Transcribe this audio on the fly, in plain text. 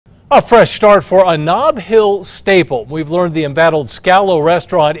A fresh start for a Nob Hill staple. We've learned the embattled Scalo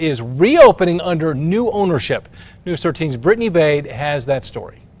restaurant is reopening under new ownership. News 13's Brittany Bade has that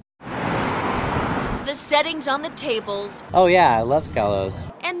story. The settings on the tables. Oh yeah, I love Scalos.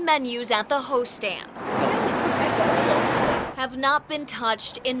 And menus at the host stand have not been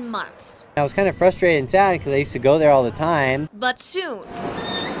touched in months. I was kind of frustrated and sad because I used to go there all the time. But soon,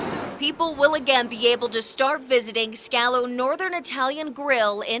 people will again be able to start visiting Scalo Northern Italian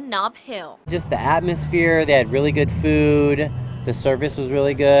Grill in Nob Hill. Just the atmosphere, they had really good food, the service was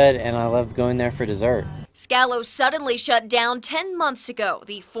really good, and I loved going there for dessert. Scalo suddenly shut down 10 months ago.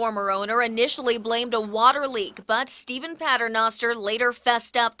 The former owner initially blamed a water leak, but Stephen Paternoster later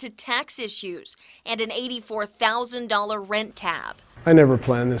fessed up to tax issues and an $84,000 rent tab. I never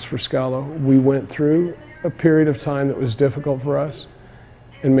planned this for Scalo. We went through a period of time that was difficult for us,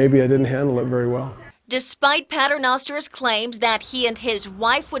 and maybe I didn't handle it very well. Despite Paternoster's claims that he and his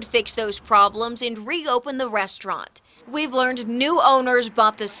wife would fix those problems and reopen the restaurant, we've learned new owners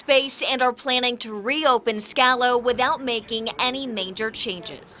bought the space and are planning to reopen Scalo without making any major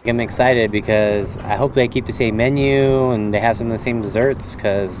changes. I'm excited because I hope they keep the same menu and they have some of the same desserts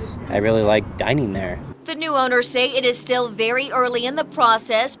because I really like dining there. The new owners say it is still very early in the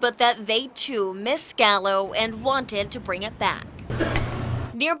process, but that they too miss Scalo and wanted to bring it back.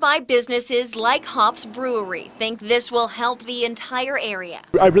 Nearby businesses like Hops Brewery think this will help the entire area.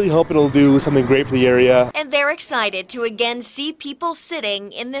 I really hope it'll do something great for the area. And they're excited to again see people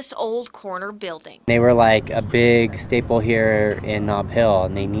sitting in this old corner building. They were like a big staple here in Nob Hill,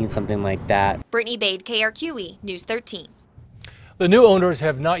 and they need something like that. Brittany Bade, KRQE, News 13. The new owners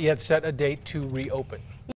have not yet set a date to reopen.